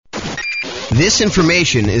This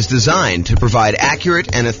information is designed to provide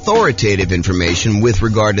accurate and authoritative information with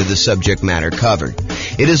regard to the subject matter covered.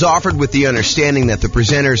 It is offered with the understanding that the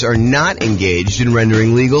presenters are not engaged in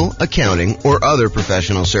rendering legal, accounting, or other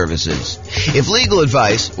professional services. If legal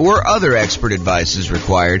advice or other expert advice is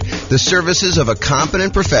required, the services of a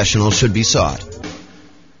competent professional should be sought.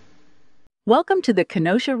 Welcome to the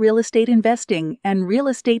Kenosha Real Estate Investing and Real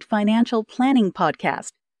Estate Financial Planning Podcast.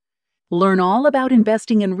 Learn all about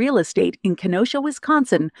investing in real estate in Kenosha,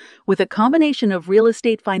 Wisconsin, with a combination of real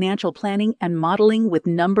estate financial planning and modeling with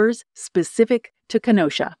numbers specific to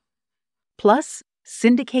Kenosha. Plus,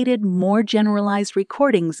 syndicated, more generalized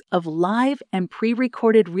recordings of live and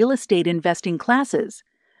pre-recorded real estate investing classes.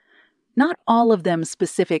 Not all of them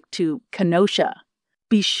specific to Kenosha.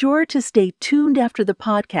 Be sure to stay tuned after the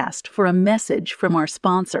podcast for a message from our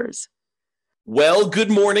sponsors. Well,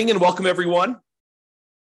 good morning and welcome everyone.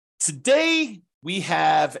 Today we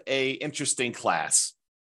have an interesting class.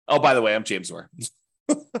 Oh, by the way, I'm James Orr.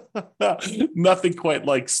 Nothing quite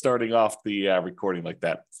like starting off the recording like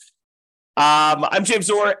that. I'm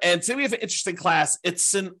James Orr, and today we have an interesting class.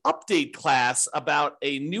 It's an update class about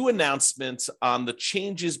a new announcement on the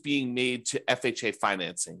changes being made to FHA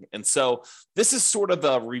financing. And so this is sort of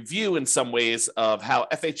a review in some ways of how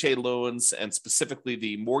FHA loans and specifically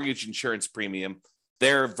the mortgage insurance premium,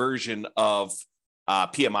 their version of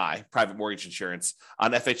PMI, private mortgage insurance,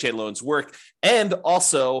 on FHA loans work, and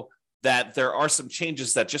also that there are some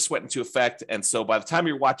changes that just went into effect. And so by the time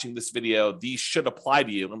you're watching this video, these should apply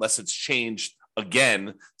to you unless it's changed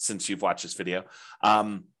again since you've watched this video.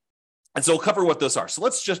 And so we'll cover what those are. So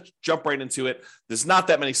let's just jump right into it. There's not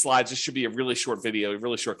that many slides. This should be a really short video, a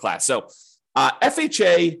really short class. So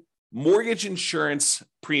FHA mortgage insurance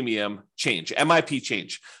premium change, MIP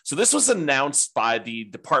change. So this was announced by the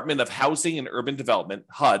Department of Housing and Urban Development,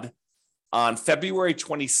 HUD, on February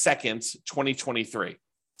 22nd, 2023.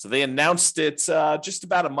 So they announced it just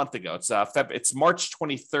about a month ago. It's March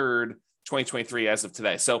 23rd, 2023 as of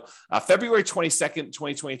today. So February 22nd,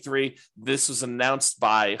 2023, this was announced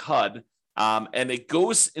by HUD, and it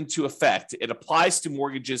goes into effect. It applies to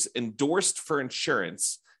mortgages endorsed for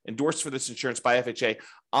this insurance by FHA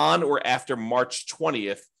on or after March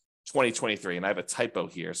 20th, 2023. And I have a typo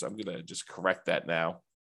here, so I'm going to just correct that now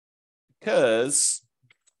because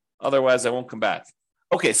otherwise I won't come back.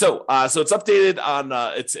 Okay, so it's updated on,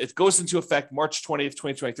 it goes into effect March 20th,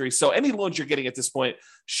 2023. So any loans you're getting at this point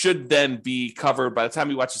should then be covered. By the time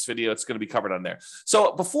you watch this video, it's going to be covered on there.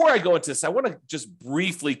 So before I go into this, I want to just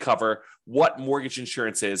briefly cover what mortgage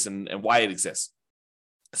insurance is and why it exists.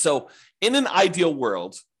 So in an ideal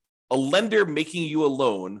world, a lender making you a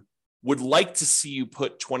loan would like to see you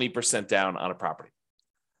put 20% down on a property.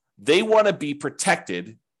 They want to be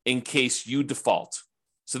protected in case you default.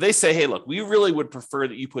 So they say, hey, look, we really would prefer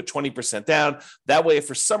that you put 20% down. That way, if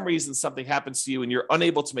for some reason something happens to you and you're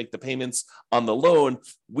unable to make the payments on the loan,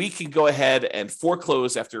 we can go ahead and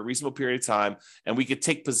foreclose after a reasonable period of time, and we could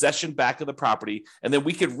take possession back of the property, and then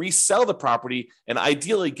we could resell the property and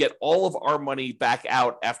ideally get all of our money back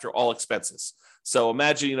out after all expenses. So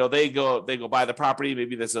imagine, they go buy the property.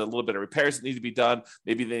 Maybe there's a little bit of repairs that need to be done.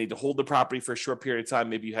 Maybe they need to hold the property for a short period of time.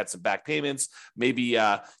 Maybe you had some back payments. Maybe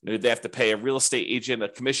they have to pay a real estate agent a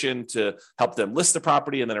commission to help them list the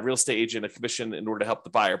property, and then a real estate agent a commission in order to help the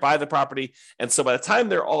buyer buy the property. And so by the time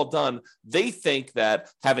they're all done, they think that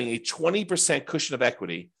having a 20% cushion of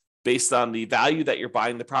equity based on the value that you're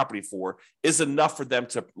buying the property for is enough for them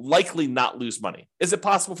to likely not lose money. Is it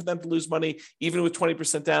possible for them to lose money even with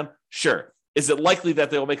 20% down? Sure. Is it likely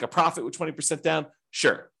that they'll make a profit with 20% down?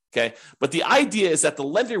 Sure. Okay. But the idea is that the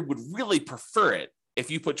lender would really prefer it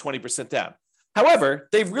if you put 20% down. However,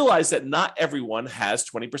 they've realized that not everyone has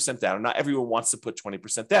 20% down, and not everyone wants to put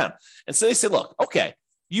 20% down. And so they say, look, okay,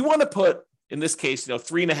 you want to put, in this case,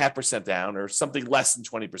 3.5% down or something less than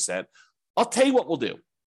 20%. I'll tell you what we'll do.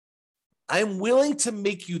 I'm willing to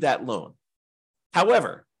make you that loan.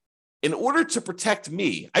 However, in order to protect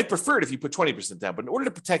me, I'd prefer it if you put 20% down, but in order to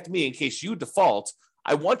protect me in case you default,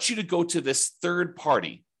 I want you to go to this third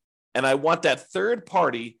party, and I want that third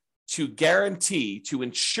party to guarantee, to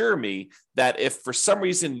ensure me that if for some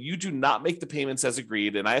reason you do not make the payments as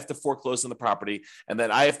agreed and I have to foreclose on the property and then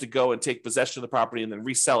I have to go and take possession of the property and then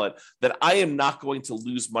resell it, that I am not going to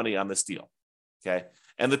lose money on this deal. Okay.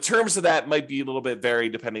 And the terms of that might be a little bit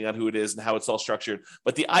varied depending on who it is and how it's all structured.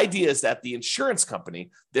 But the idea is that the insurance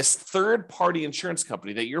company, this third-party insurance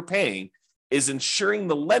company that you're paying, is insuring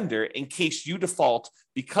the lender in case you default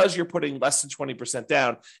because you're putting less than 20%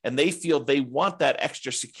 down, and they feel they want that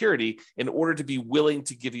extra security in order to be willing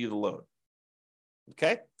to give you the loan.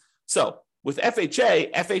 Okay? So with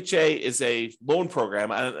FHA, FHA is a loan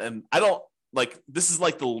program, and I don't this is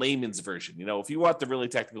like the layman's version. If you want the really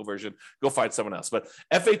technical version, go find someone else. But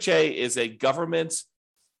FHA is a government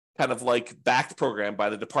kind of like backed program by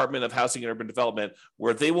the Department of Housing and Urban Development,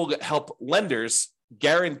 where they will help lenders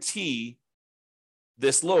guarantee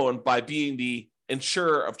this loan by being the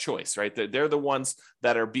insurer of choice, right? They're the ones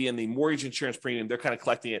that are being the mortgage insurance premium. They're kind of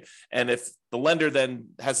collecting it. And if the lender then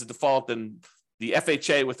has a default, then the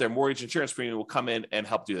FHA with their mortgage insurance premium will come in and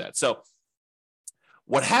help do that. So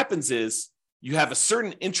what happens is you have a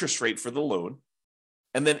certain interest rate for the loan.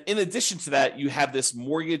 And then in addition to that, you have this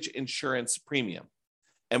mortgage insurance premium.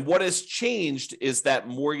 And what has changed is that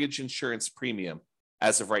mortgage insurance premium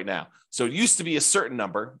as of right now. So it used to be a certain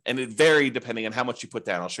number, and it varied depending on how much you put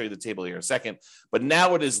down. I'll show you the table here in a second. But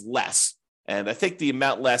now it is less. And I think the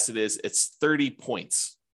amount less it's 30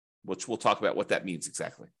 points, which we'll talk about what that means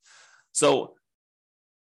exactly. So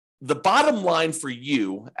the bottom line for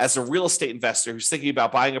you as a real estate investor who's thinking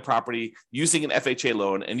about buying a property using an FHA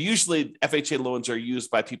loan, and usually FHA loans are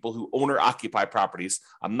used by people who own or occupy properties.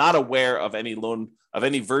 I'm not aware of any loan of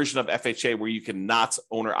any version of FHA where you cannot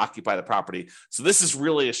own or occupy the property. So this is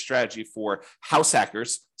really a strategy for house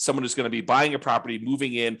hackers, someone who's going to be buying a property,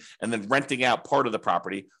 moving in, and then renting out part of the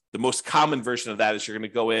property. The most common version of that is you're going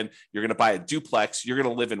to go in, you're going to buy a duplex, you're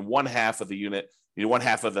going to live in one half of the unit, one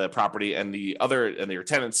half of the property, and your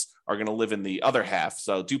tenants are going to live in the other half.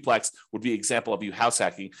 So duplex would be an example of you house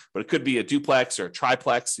hacking, but it could be a duplex or a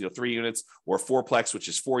triplex, 3 units, or a fourplex, which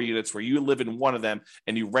is 4 units, where you live in one of them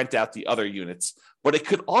and you rent out the other units. But it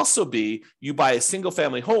could also be you buy a single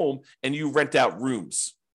family home and you rent out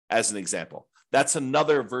rooms, as an example. That's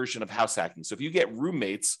another version of house hacking. So if you get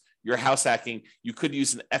roommates, you're house hacking. You could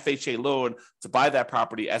use an FHA loan to buy that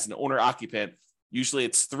property as an owner occupant. Usually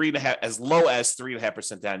it's 3.5%, as low as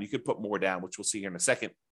 3.5% down. You could put more down, which we'll see here in a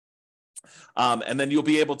second. And then you'll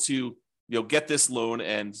be able to get this loan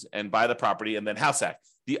and buy the property and then house hack.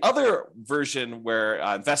 The other version where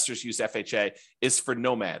investors use FHA is for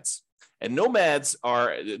nomads. And nomads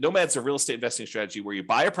are a real estate investing strategy where you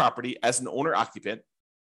buy a property as an owner occupant.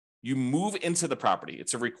 You move into the property.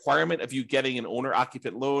 It's a requirement of you getting an owner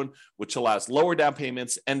occupant loan, which allows lower down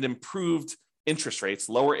payments and improved interest rates,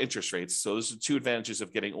 lower interest rates. So those are 2 advantages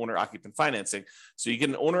of getting owner occupant financing. So you get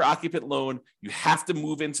an owner occupant loan. You have to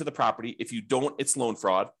move into the property. If you don't, it's loan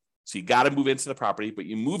fraud. So you got to move into the property, but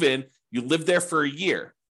you move in, you live there for a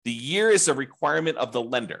year. The year is a requirement of the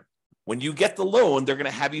lender. When you get the loan, they're going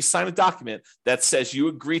to have you sign a document that says you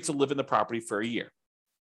agree to live in the property for a year.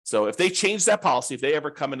 So if they change that policy, if they ever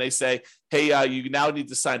come and they say, hey, you now need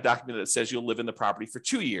to sign a document that says you'll live in the property for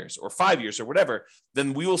 2 years or 5 years or whatever,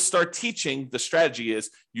 then we will start teaching the strategy is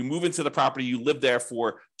you move into the property, you live there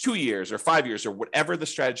for 2 years or 5 years or whatever the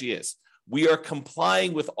strategy is. We are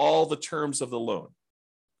complying with all the terms of the loan.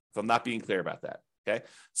 If I'm not being clear about that. Okay.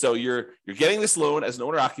 So you're getting this loan as an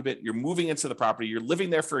owner occupant, you're moving into the property, you're living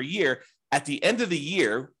there for a year. At the end of the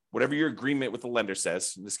year, whatever your agreement with the lender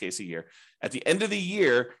says, in this case, a year, at the end of the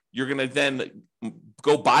year, you're going to then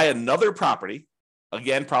go buy another property,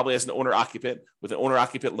 again, probably as an owner occupant with an owner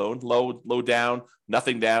occupant loan, low down,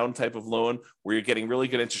 nothing down type of loan where you're getting really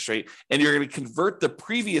good interest rate. And you're going to convert the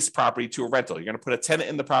previous property to a rental. You're going to put a tenant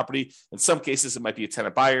in the property. In some cases, it might be a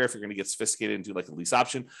tenant buyer if you're going to get sophisticated and do like a lease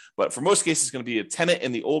option. But for most cases, it's going to be a tenant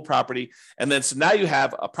in the old property. And then so now you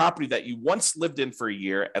have a property that you once lived in for a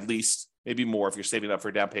year, at least, maybe more if you're saving up for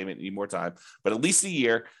a down payment, you need more time, but at least a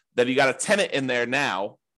year, that you got a tenant in there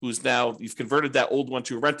now who's now, you've converted that old one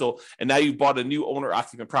to a rental, and now you've bought a new owner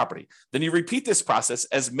occupant property. Then you repeat this process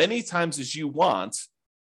as many times as you want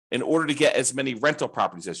in order to get as many rental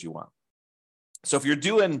properties as you want. So if you're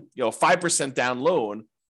doing 5% down loan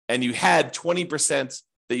and you had 20%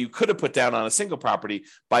 that you could have put down on a single property,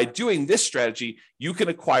 by doing this strategy, you can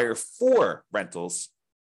acquire 4 rentals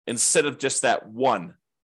instead of just that one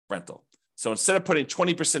rental. So instead of putting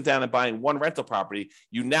 20% down and buying 1 rental property,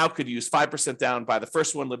 you now could use 5% down, buy the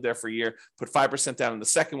first one, live there for a year, put 5% down in the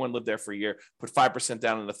second one, live there for a year, put 5%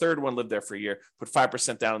 down in the third one, live there for a year, put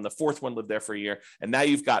 5% down in the fourth one, live there for a year. And now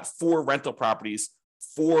you've got 4 rental properties,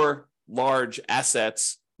 4 large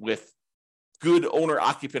assets with good owner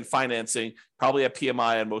occupant financing, probably a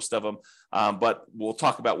PMI on most of them. But we'll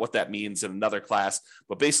talk about what that means in another class.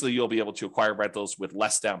 But basically, you'll be able to acquire rentals with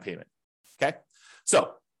less down payment. Okay.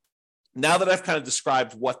 So now that I've kind of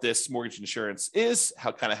described what this mortgage insurance is,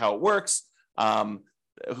 how it works,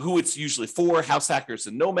 who it's usually for, house hackers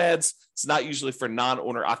and nomads. It's not usually for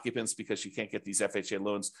non-owner occupants because you can't get these FHA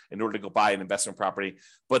loans in order to go buy an investment property.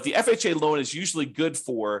 But the FHA loan is usually good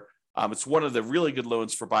for It's one of the really good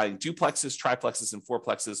loans for buying duplexes, triplexes, and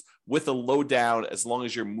fourplexes with a low down as long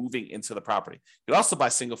as you're moving into the property. You can also buy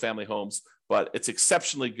single family homes, but it's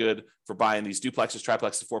exceptionally good for buying these duplexes,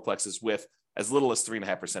 triplexes, fourplexes with as little as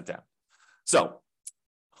 3.5% down. So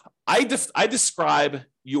I describe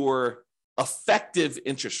your effective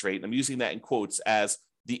interest rate, I'm using that in quotes, as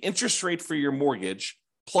the interest rate for your mortgage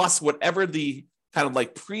plus whatever the kind of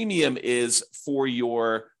like premium is for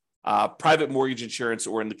your private mortgage insurance,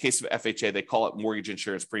 or in the case of FHA, they call it mortgage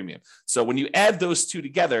insurance premium. So when you add those two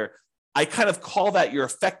together, I kind of call that your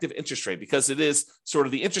effective interest rate, because it is sort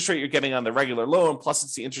of the interest rate you're getting on the regular loan, plus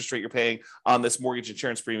it's the interest rate you're paying on this mortgage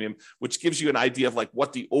insurance premium, which gives you an idea of like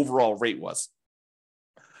what the overall rate was.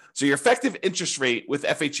 So your effective interest rate with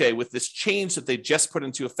FHA, with this change that they just put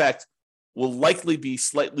into effect, will likely be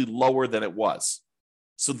slightly lower than it was.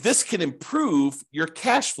 So this can improve your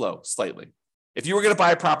cash flow slightly. If you were going to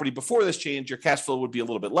buy a property before this change, your cash flow would be a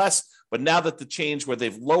little bit less. But now that the change where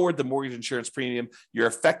they've lowered the mortgage insurance premium, your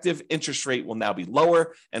effective interest rate will now be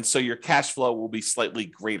lower. And so your cash flow will be slightly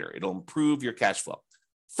greater. It'll improve your cash flow.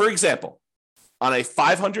 For example, on a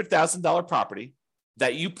 $500,000 property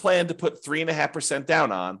that you plan to put 3.5%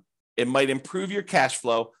 down on, it might improve your cash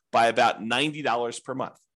flow by about $90 per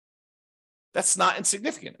month. That's not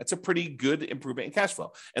insignificant. That's a pretty good improvement in cash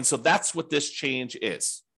flow. And so that's what this change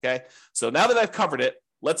is. Okay. So now that I've covered it,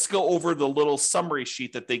 let's go over the little summary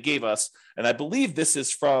sheet that they gave us. And I believe this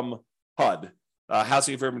is from HUD,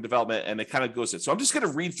 Housing and Urban Development, and it kind of goes in. So I'm just going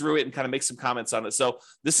to read through it and kind of make some comments on it. So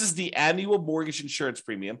this is the annual mortgage insurance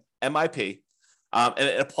premium, MIP, and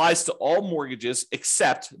it applies to all mortgages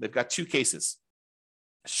except they've got two cases: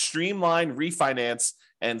 streamlined refinance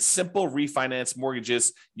and simple refinance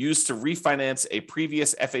mortgages used to refinance a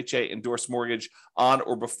previous FHA endorsed mortgage on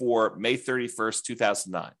or before May 31st,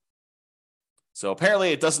 2009. So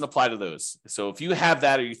apparently it doesn't apply to those. So if you have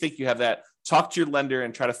that, or you think you have that, talk to your lender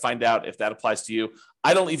and try to find out if that applies to you.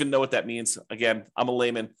 I don't even know what that means. Again, I'm a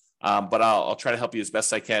layman, but I'll try to help you as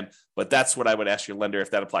best I can. But that's what I would ask your lender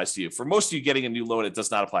if that applies to you. For most of you getting a new loan, it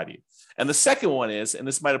does not apply to you. And the second one is, and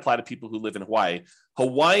this might apply to people who live in Hawaii,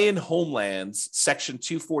 Hawaiian Homelands Section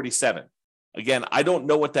 247. Again, I don't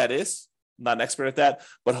know what that is. I'm not an expert at that,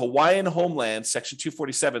 but Hawaiian Homeland Section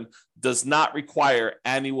 247 does not require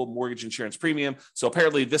annual mortgage insurance premium. So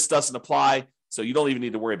apparently this doesn't apply. So you don't even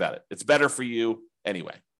need to worry about it. It's better for you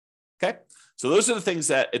anyway. Okay. So those are the things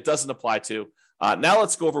that it doesn't apply to. Now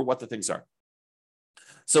let's go over what the things are.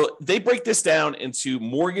 So they break this down into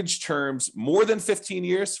mortgage terms more than 15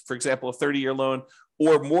 years, for example, a 30-year loan,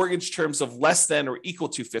 or mortgage terms of less than or equal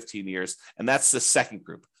to 15 years. And that's the second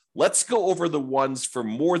group. Let's go over the ones for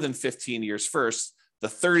more than 15 years first, the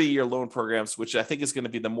 30-year loan programs, which I think is going to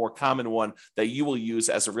be the more common one that you will use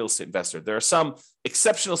as a real estate investor. There are some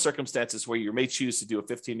exceptional circumstances where you may choose to do a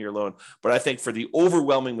 15-year loan, but I think for the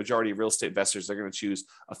overwhelming majority of real estate investors, they're going to choose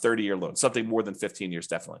a 30-year loan, something more than 15 years,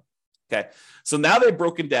 definitely. Okay. So now they've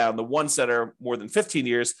broken down the ones that are more than 15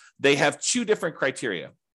 years. They have two different criteria.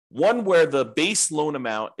 One where the base loan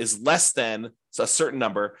amount is less than a certain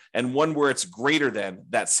number, and one where it's greater than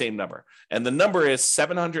that same number. And the number is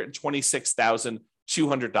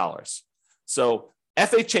 $726,200. So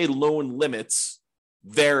FHA loan limits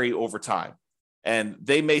vary over time. And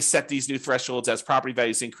they may set these new thresholds as property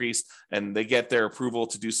values increase and they get their approval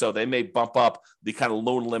to do so. They may bump up the kind of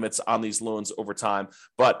loan limits on these loans over time.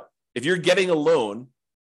 But if you're getting a loan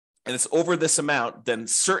and it's over this amount, then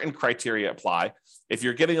certain criteria apply. If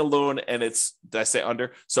you're getting a loan and it's, did I say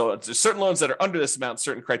under? So there's certain loans that are under this amount,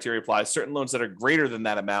 certain criteria apply. Certain loans that are greater than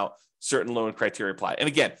that amount, certain loan criteria apply. And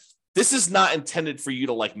again, this is not intended for you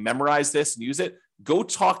to like memorize this and use it. Go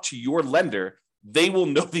talk to your lender. They will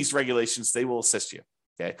know these regulations. They will assist you.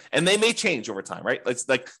 Okay. And they may change over time, right? It's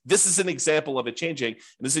like, this is an example of it changing. And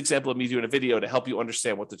this is an example of me doing a video to help you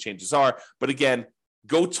understand what the changes are. But again,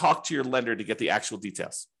 go talk to your lender to get the actual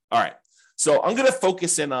details. All right. So I'm going to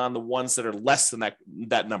focus in on the ones that are less than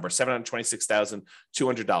that number,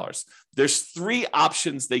 $726,200. There's three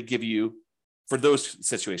options they give you for those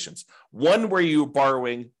situations. One where you're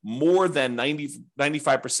borrowing more than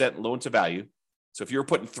 95% loan to value. So if you're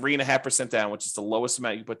putting 3.5% down, which is the lowest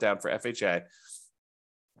amount you put down for FHA,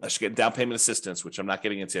 unless you're getting down payment assistance, which I'm not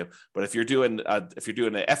getting into. But if you're doing an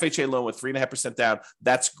FHA loan with 3.5% down,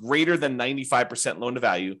 that's greater than 95% loan to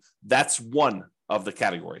value. That's one of the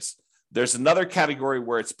categories. There's another category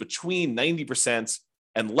where it's between 90%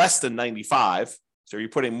 and less than 95. So you're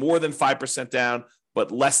putting more than 5% down,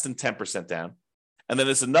 but less than 10% down. And then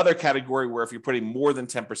there's another category where if you're putting more than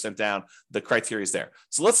 10% down, the criteria is there.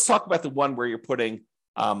 So let's talk about the one where you're putting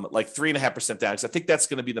like 3.5% down, because I think that's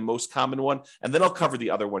going to be the most common one. And then I'll cover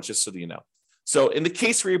the other ones just so that you know. So in the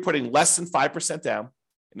case where you're putting less than 5% down,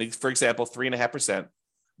 for example, 3.5%,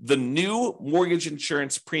 the new mortgage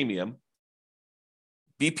insurance premium,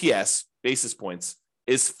 BPS, basis points,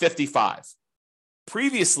 is 55.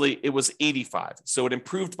 Previously, it was 85. So it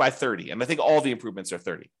improved by 30. And I think all the improvements are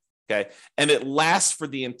 30. Okay. And it lasts for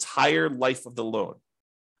the entire life of the loan.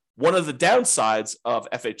 One of the downsides of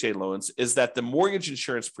FHA loans is that the mortgage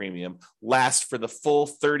insurance premium lasts for the full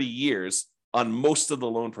 30 years on most of the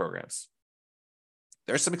loan programs.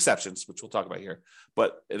 There are some exceptions, which we'll talk about here,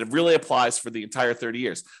 but it really applies for the entire 30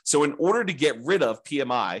 years. So in order to get rid of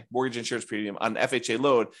PMI, mortgage insurance premium, on FHA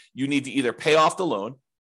loan, you need to either pay off the loan,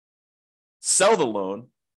 sell the loan,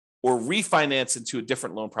 or refinance into a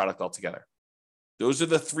different loan product altogether. Those are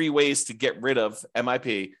the three ways to get rid of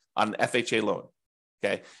MIP on an FHA loan.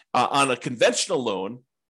 Okay. On a conventional loan,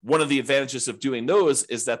 one of the advantages of doing those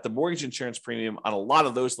is that the mortgage insurance premium on a lot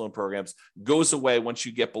of those loan programs goes away once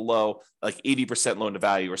you get below like 80% loan to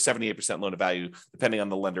value or 78% loan to value, depending on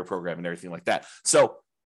the lender program and everything like that. So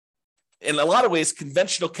in a lot of ways,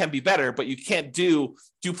 conventional can be better, but you can't do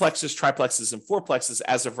duplexes, triplexes, and fourplexes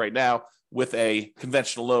as of right now with a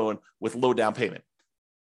conventional loan with low down payment.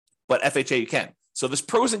 But FHA you can. So there's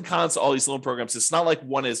pros and cons to all these loan programs. It's not like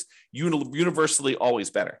one is universally always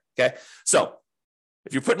better. Okay. So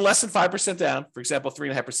if you're putting less than 5% down, for example,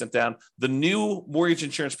 3.5% down, the new mortgage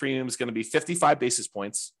insurance premium is going to be 55 basis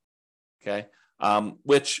points. Okay.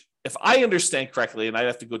 Which, if I understand correctly, and I'd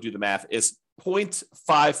have to go do the math, is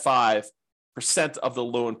 0.55% of the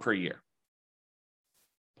loan per year.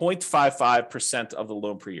 0.55% of the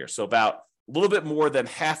loan per year. So about a little bit more than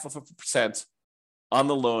 0.5% on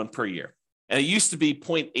the loan per year. And it used to be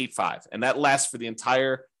 0.85, and that lasts for the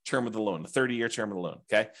entire term of the loan, the 30-year term of the loan,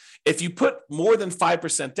 okay? If you put more than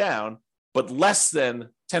 5% down, but less than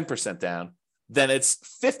 10% down, then it's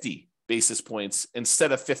 50 basis points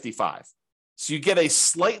instead of 55. So you get a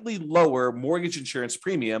slightly lower mortgage insurance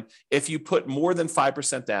premium if you put more than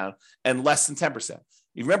 5% down and less than 10%.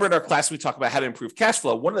 You remember in our class, we talked about how to improve cash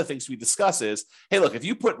flow. One of the things we discuss is, hey, look, if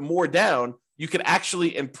you put more down, you can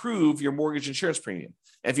actually improve your mortgage insurance premium.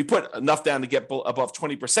 And if you put enough down to get above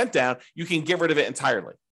 20% down, you can get rid of it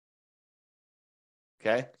entirely.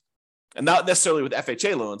 Okay. And not necessarily with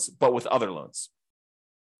FHA loans, but with other loans.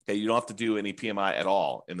 Okay. You don't have to do any PMI at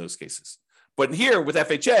all in those cases. But here with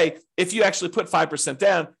FHA, if you actually put 5%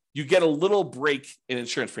 down, you get a little break in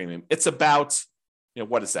insurance premium. It's about,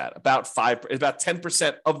 what is that? About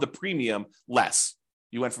 10% of the premium less.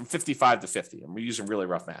 You went from 55 to 50. And we're using really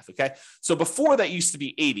rough math. Okay. So before that used to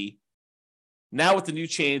be 80. Now with the new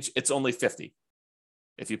change, it's only 50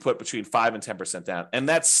 if you put between 5 and 10% down. And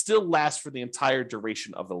that still lasts for the entire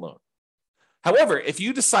duration of the loan. However, if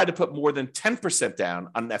you decide to put more than 10% down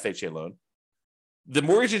on an FHA loan, the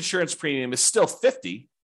mortgage insurance premium is still 50,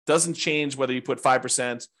 doesn't change whether you put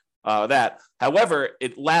 5%, that. However,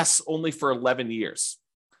 it lasts only for 11 years.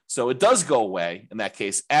 So it does go away in that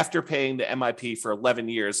case after paying the MIP for 11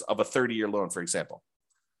 years of a 30-year loan, for example.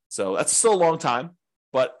 So that's still a long time,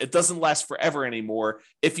 but it doesn't last forever anymore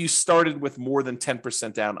if you started with more than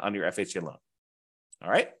 10% down on your FHA loan.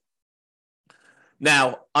 All right.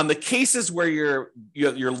 Now, on the cases where your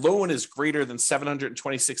loan is greater than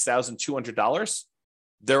 $726,200,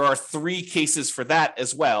 there are 3 cases for that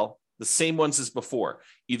as well, the same ones as before.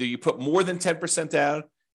 Either you put more than 10% down,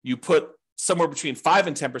 you put somewhere between 5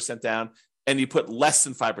 and 10% down, and you put less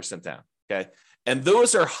than 5% down. Okay. And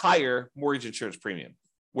those are higher mortgage insurance premium.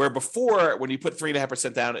 Where before, when you put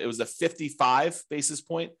 3.5% down, it was a 55 basis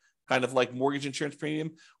point, kind of like mortgage insurance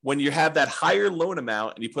premium. When you have that higher loan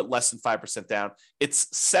amount and you put less than 5% down, it's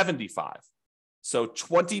 75. So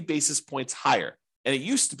 20 basis points higher. And it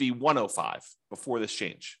used to be 105 before this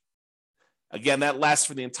change. Again, that lasts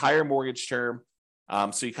for the entire mortgage term.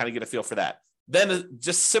 So you kind of get a feel for that. Then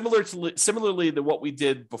just similarly to what we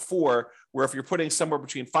did before, where if you're putting somewhere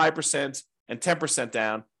between 5% and 10%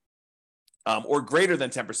 down, or greater than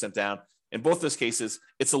 10% down, in both those cases,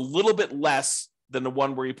 it's a little bit less than the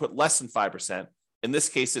one where you put less than 5%. In this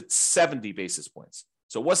case, it's 70 basis points.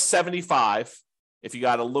 So it was 75 if you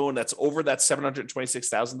got a loan that's over that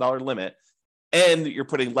 $726,000 limit, and you're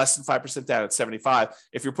putting less than 5% down at 75.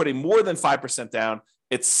 If you're putting more than 5% down,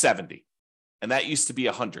 it's 70. And that used to be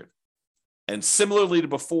 100. And similarly to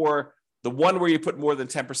before, the one where you put more than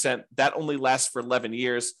 10%, that only lasts for 11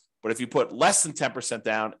 years. But if you put less than 10%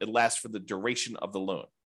 down, it lasts for the duration of the loan.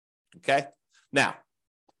 Okay. Now,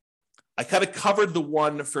 I kind of covered the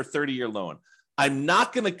one for 30-year loan. I'm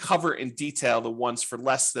not going to cover in detail the ones for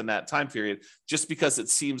less than that time period, just because it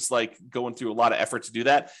seems like going through a lot of effort to do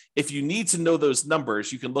that. If you need to know those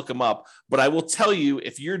numbers, you can look them up. But I will tell you,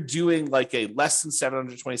 if you're doing like a less than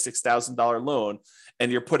 $726,000 loan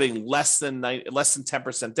and you're putting less than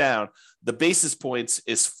 10% down, the basis points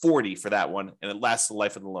is 40 for that one, and it lasts the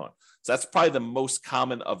life of the loan. So that's probably the most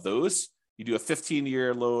common of those. You do a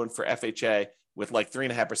 15-year loan for FHA with like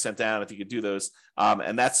 3.5% down, if you could do those.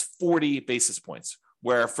 And that's 40 basis points,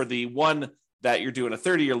 where for the one that you're doing a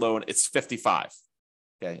 30-year loan, it's 55.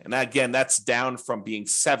 Okay. And that, again, that's down from being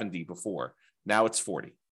 70 before. Now it's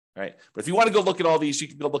 40. Right. But if you want to go look at all these, you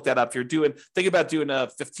can go look that up. If you're think about doing a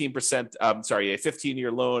 15%, a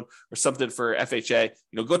 15-year loan or something for FHA,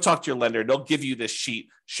 go talk to your lender. They'll give you this sheet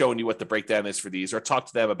showing you what the breakdown is for these, or talk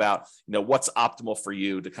to them about, what's optimal for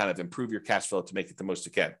you to kind of improve your cash flow to make it the most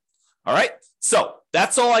you can. All right. So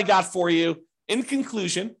that's all I got for you. In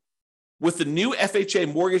conclusion, with the new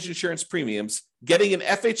FHA mortgage insurance premiums, getting an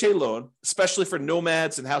FHA loan, especially for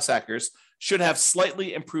nomads and house hackers, should have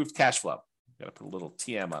slightly improved cash flow. Got to put a little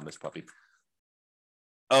TM on this puppy.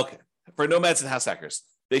 Okay. For nomads and house hackers,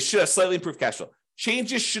 they should have slightly improved cash flow.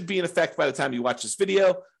 Changes should be in effect by the time you watch this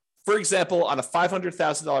video. For example, on a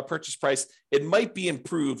 $500,000 purchase price, it might be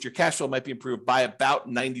improved. Your cash flow might be improved by about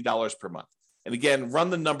 $90 per month. And again,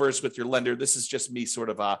 run the numbers with your lender. This is just me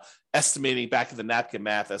sort of estimating back of the napkin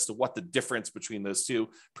math as to what the difference between those two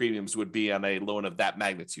premiums would be on a loan of that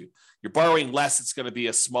magnitude. You're borrowing less, it's going to be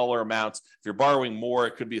a smaller amount. If you're borrowing more,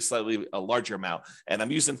 it could be a larger amount. And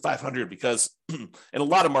I'm using 500 because in a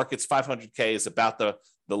lot of markets, 500K is about the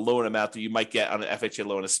loan amount that you might get on an FHA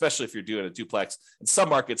loan, especially if you're doing a duplex. In some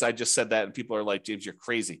markets, I just said that and people are like, James, you're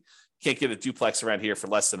crazy. You can't get a duplex around here for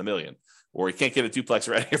less than $1 million. Or you can't get a duplex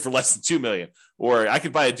around here for less than $2 million, or I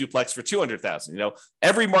could buy a duplex for $200,000.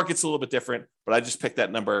 Every market's a little bit different, but I just picked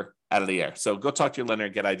that number out of the air. So go talk to your lender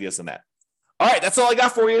and get ideas on that. All right, that's all I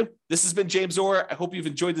got for you. This has been James Orr. I hope you've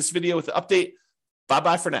enjoyed this video with the update.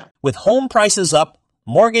 Bye-bye for now. With home prices up,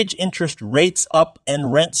 mortgage interest rates up,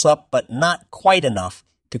 and rents up, but not quite enough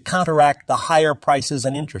to counteract the higher prices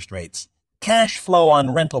and interest rates, cash flow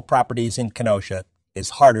on rental properties in Kenosha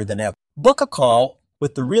is harder than ever. Book a call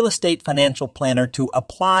with the Real Estate Financial Planner to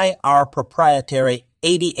apply our proprietary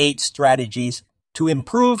 88 strategies to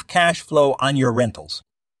improve cash flow on your rentals.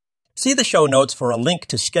 See the show notes for a link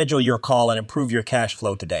to schedule your call and improve your cash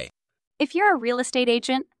flow today. If you're a real estate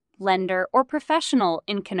agent, lender, or professional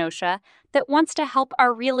in Kenosha that wants to help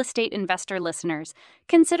our real estate investor listeners,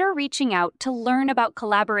 consider reaching out to learn about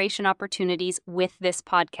collaboration opportunities with this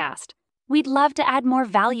podcast. We'd love to add more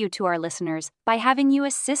value to our listeners by having you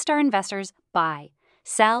assist our investors buy,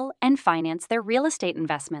 sell, and finance their real estate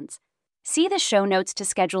investments. See the show notes to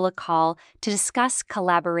schedule a call to discuss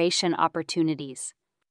collaboration opportunities.